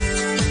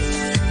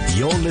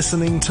You're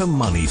listening to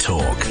Money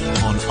Talk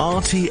on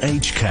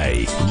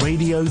RTHK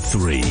Radio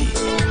 3.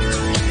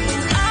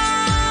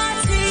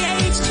 RTHK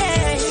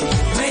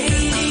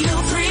Radio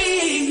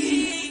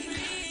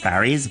 3.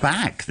 Barry is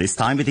back, this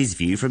time with his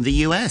view from the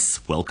US.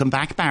 Welcome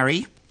back,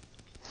 Barry.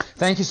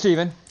 Thank you,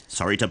 Stephen.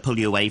 Sorry to pull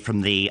you away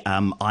from the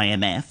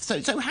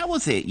IMF. So how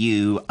was it?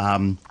 You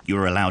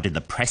were allowed in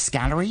the press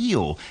gallery,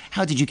 or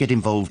how did you get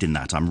involved in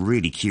that? I'm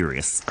really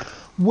curious.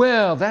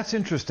 Well, that's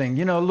interesting.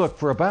 You know, look,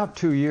 for about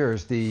 2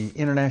 years, the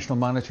International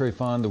Monetary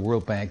Fund, the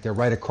World Bank, they're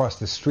right across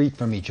the street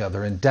from each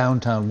other in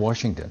downtown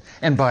Washington.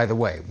 And by the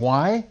way,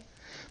 why?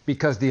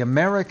 Because the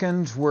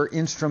Americans were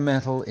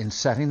instrumental in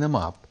setting them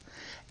up.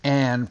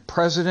 And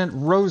President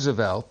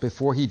Roosevelt,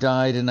 before he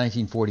died in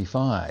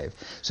 1945,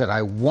 said,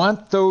 I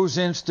want those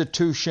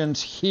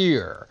institutions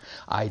here.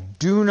 I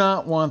do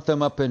not want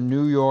them up in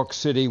New York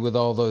City with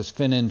all those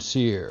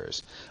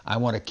financiers. I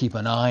want to keep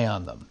an eye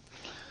on them.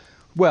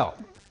 Well,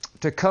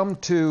 to come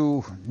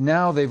to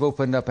now, they've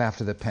opened up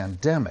after the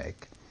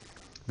pandemic.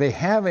 They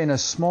have in a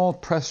small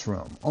press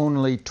room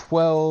only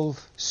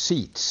 12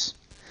 seats.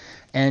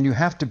 And you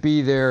have to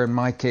be there, in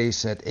my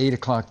case, at 8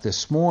 o'clock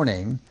this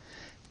morning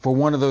for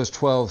one of those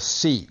 12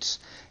 seats.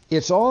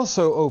 It's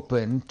also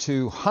open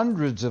to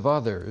hundreds of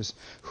others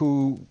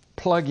who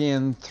plug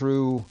in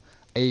through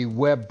a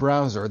web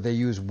browser. They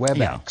use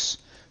WebEx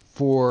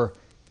for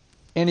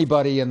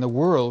anybody in the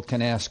world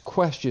can ask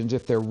questions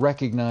if they're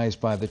recognized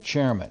by the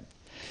chairman.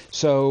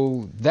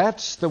 So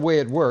that's the way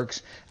it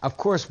works. Of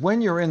course,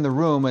 when you're in the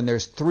room and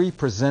there's 3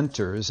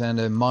 presenters and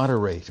a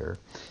moderator,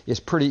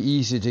 it's pretty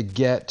easy to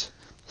get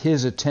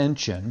his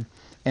attention,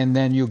 and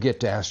then you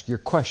get to ask your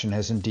question,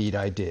 as indeed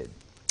I did.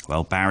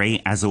 Well,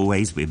 Barry, as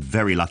always, we're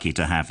very lucky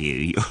to have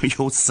you.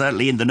 You're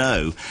certainly in the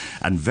know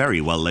and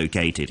very well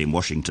located in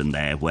Washington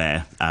there,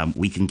 where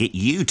we can get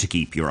you to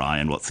keep your eye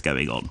on what's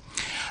going on.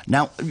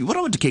 Now, what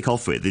I want to kick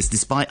off with is,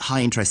 despite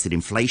high interest and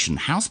inflation,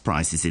 house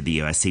prices in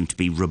the US seem to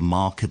be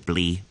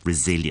remarkably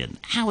resilient.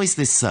 How is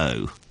this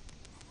so?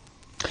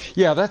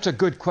 Yeah, that's a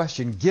good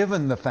question,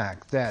 given the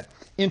fact that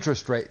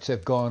interest rates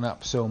have gone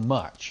up so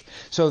much,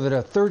 so that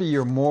a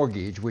 30-year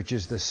mortgage, which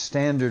is the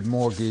standard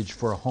mortgage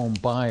for a home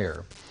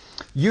buyer,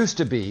 used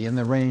to be in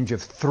the range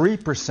of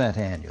 3%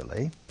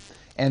 annually,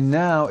 and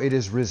now it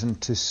has risen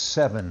to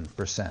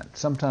 7%,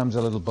 sometimes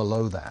a little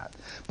below that.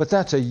 But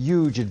that's a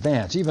huge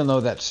advance, even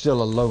though that's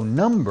still a low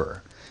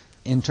number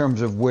in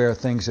terms of where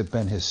things have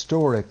been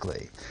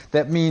historically.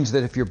 That means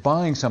that if you're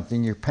buying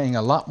something, you're paying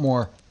a lot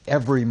more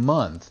every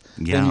month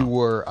than you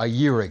were a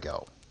year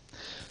ago.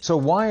 So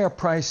why are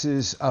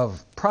prices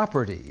of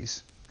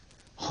properties,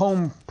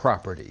 home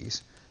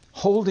properties,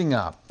 holding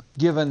up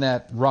given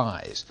that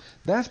rise?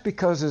 That's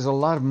because there's a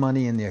lot of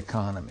money in the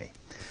economy.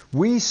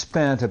 We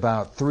spent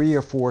about $3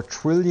 or $4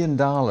 trillion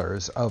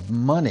of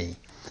money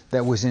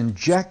that was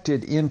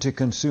injected into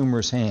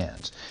consumers'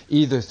 hands,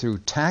 either through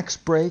tax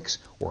breaks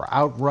or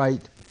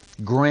outright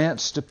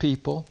grants to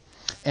people.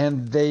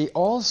 And they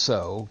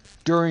also,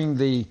 during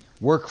the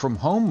work from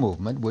home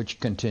movement,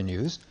 which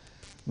continues,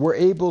 were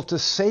able to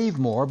save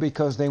more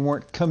because they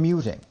weren't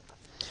commuting.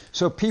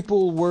 So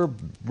people were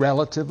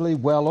relatively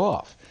well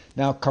off.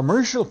 Now,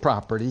 commercial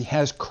property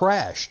has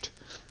crashed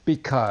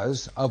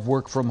because of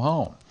work from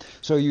home.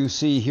 So you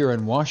see here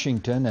in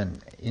Washington,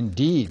 and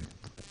indeed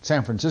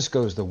San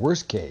Francisco is the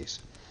worst case,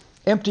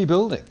 empty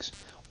buildings,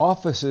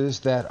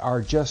 offices that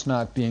are just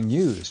not being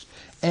used.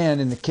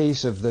 And in the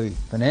case of the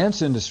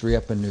finance industry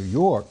up in New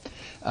York,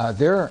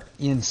 they're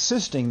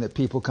insisting that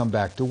people come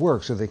back to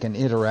work so they can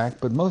interact,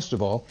 but most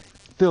of all,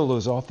 fill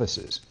those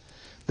offices.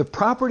 The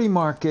property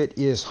market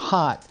is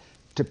hot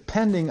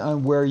depending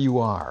on where you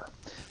are.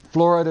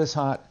 Florida's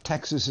hot,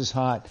 Texas is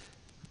hot,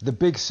 the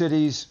big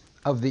cities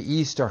of the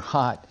East are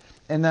hot,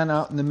 and then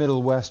out in the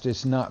Middle West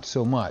it's not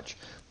so much.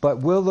 But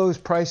will those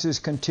prices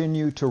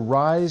continue to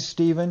rise,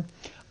 Stephen?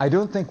 I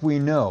don't think we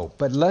know,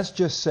 but let's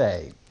just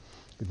say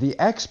the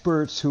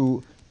experts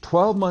who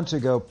 12 months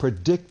ago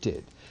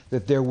predicted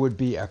that there would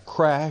be a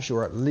crash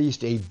or at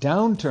least a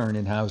downturn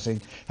in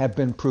housing have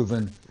been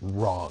proven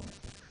wrong.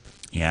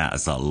 Yeah,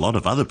 as a lot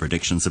of other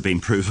predictions have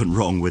been proven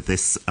wrong with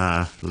this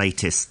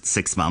latest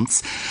 6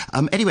 months.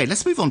 Anyway,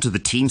 let's move on to the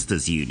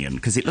Teamsters Union,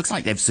 because it looks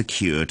like they've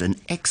secured an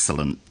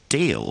excellent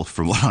deal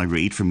from what I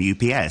read from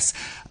UPS.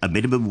 A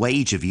minimum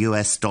wage of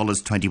US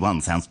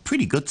 $21 sounds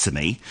pretty good to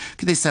me.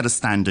 Could this set a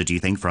standard, do you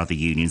think, for other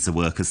unions and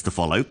workers to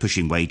follow,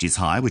 pushing wages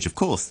higher, which of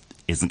course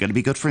isn't going to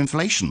be good for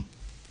inflation?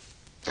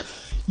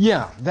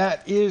 Yeah,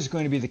 that is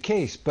going to be the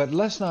case, but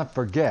let's not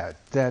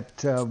forget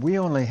that we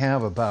only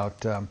have about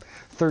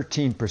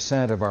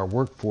 13% of our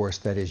workforce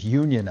that is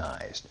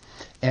unionized.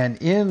 And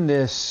in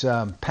this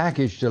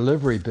package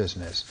delivery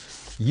business,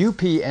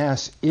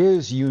 UPS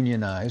is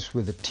unionized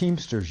with the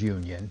Teamsters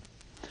Union,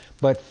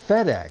 but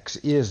FedEx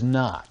is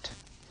not.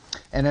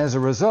 And as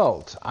a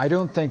result, I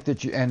don't think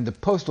that and the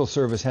Postal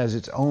Service has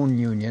its own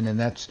union, and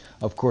that's,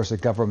 of course, a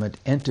government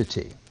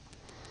entity.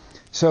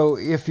 So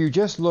if you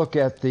just look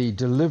at the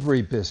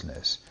delivery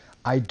business,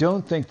 I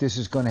don't think this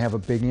is going to have a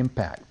big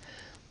impact.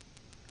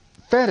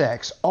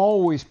 FedEx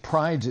always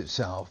prides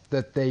itself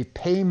that they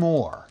pay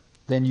more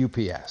than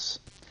UPS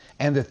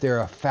and that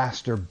they're a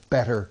faster,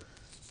 better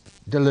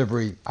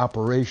delivery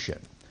operation.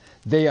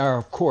 They are,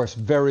 of course,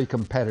 very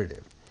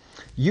competitive.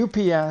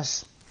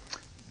 UPS,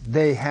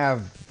 they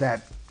have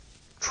that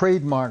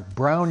trademark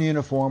brown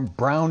uniform,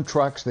 brown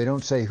trucks. They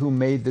don't say who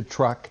made the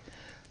truck.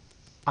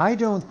 I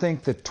don't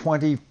think that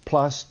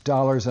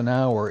 $20+ an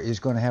hour is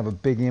going to have a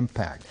big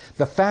impact.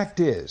 The fact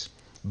is,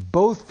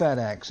 both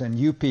FedEx and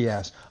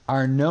UPS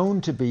are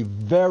known to be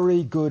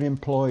very good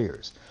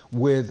employers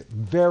with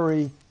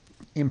very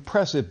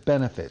impressive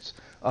benefits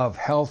of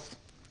health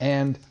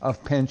and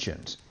of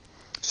pensions.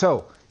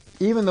 So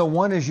even though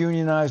one is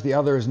unionized, the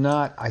other is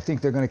not, I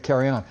think they're going to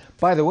carry on.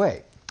 By the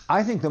way,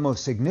 I think the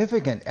most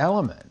significant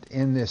element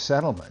in this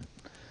settlement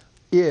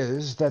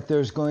is that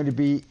there's going to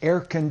be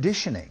air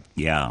conditioning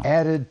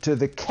added to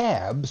the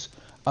cabs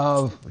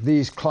of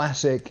these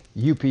classic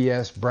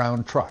UPS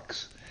brown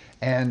trucks.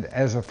 And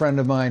as a friend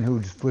of mine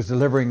who was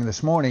delivering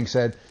this morning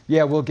said,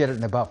 yeah, we'll get it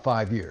in about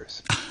 5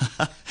 years.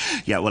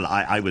 Yeah, well,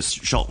 I was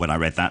shocked when I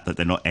read that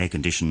they're not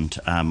air-conditioned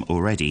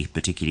already,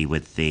 particularly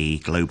with the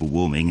global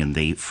warming and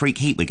the freak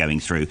heat we're going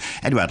through.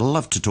 Anyway, I'd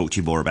love to talk to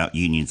you more about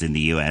unions in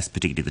the US,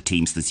 particularly the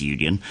Teamsters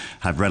Union.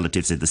 I have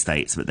relatives in the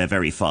States, but they're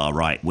very far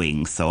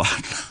right-wing, so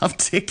I'd love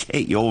to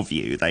get your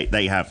view.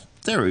 They have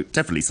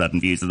definitely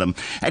certain views of them.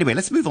 Anyway,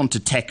 let's move on to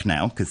tech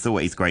now, because it's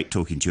always great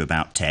talking to you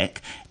about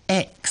tech.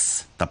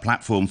 X, the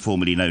platform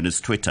formerly known as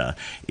Twitter,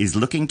 is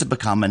looking to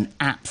become an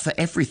app for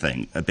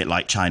everything, a bit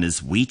like China's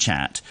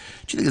WeChat.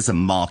 Do you think there's a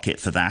market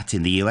for that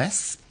in the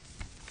US?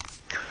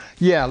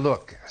 Yeah,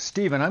 look,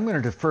 Stephen, I'm going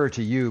to defer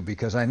to you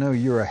because I know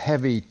you're a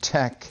heavy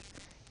tech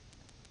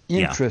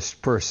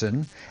interest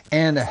person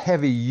and a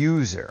heavy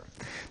user.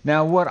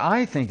 Now, what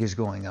I think is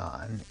going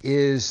on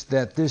is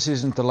that this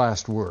isn't the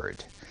last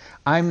word.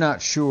 I'm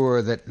not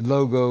sure that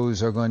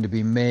logos are going to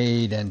be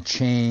made and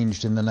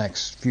changed in the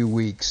next few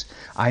weeks.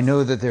 I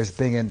know that there's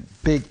been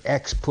a big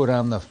X put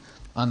on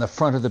the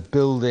front of the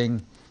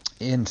building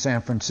in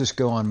San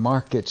Francisco on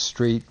Market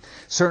Street.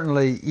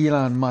 Certainly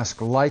Elon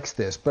Musk likes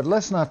this, but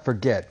let's not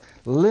forget,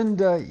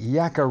 Linda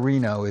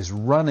Yaccarino is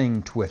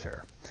running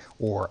Twitter,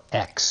 or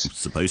X. It's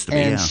supposed to be,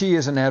 and she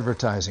is an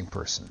advertising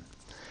person.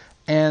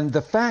 And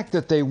the fact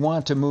that they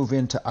want to move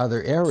into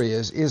other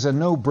areas is a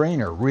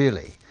no-brainer,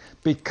 really.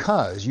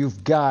 Because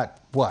you've got,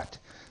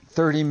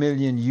 30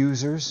 million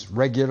users,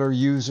 regular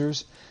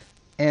users,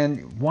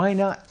 and why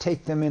not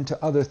take them into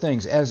other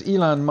things? As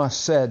Elon Musk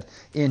said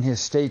in his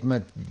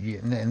statement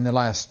in the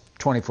last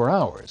 24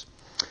 hours,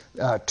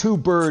 two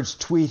birds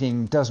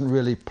tweeting doesn't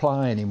really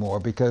apply anymore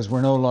because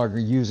we're no longer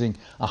using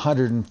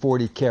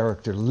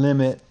 140-character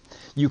limit.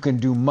 You can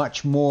do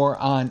much more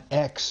on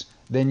X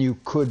than you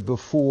could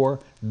before,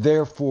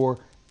 therefore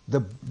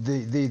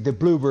the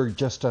bluebird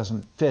just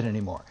doesn't fit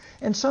anymore.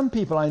 And some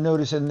people I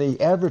notice in the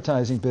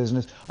advertising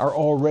business are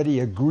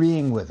already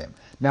agreeing with him.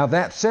 Now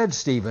that said,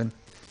 Stephen,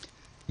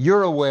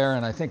 you're aware,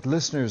 and I think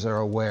listeners are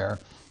aware,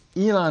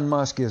 Elon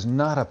Musk is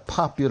not a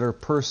popular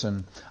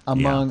person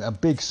among a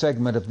big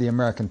segment of the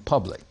American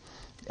public.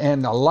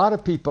 And a lot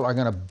of people are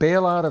going to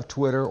bail out of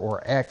Twitter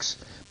or X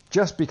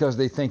just because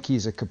they think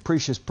he's a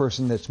capricious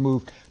person that's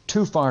moved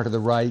too far to the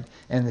right,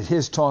 and that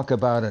his talk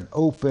about an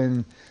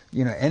open,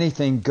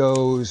 anything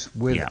goes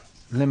with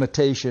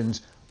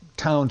limitations,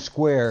 town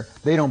square,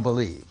 they don't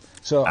believe.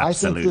 So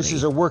Absolutely. I think this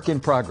is a work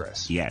in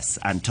progress. Yes,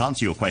 and to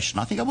answer your question,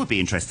 I think I would be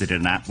interested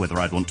in an app. Whether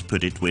I'd want to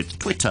put it with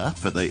Twitter,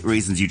 for the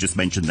reasons you just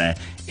mentioned there,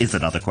 is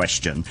another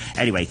question.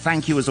 Anyway,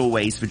 thank you as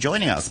always for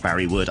joining us,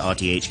 Barry Wood,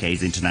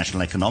 RTHK's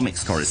international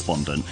economics correspondent.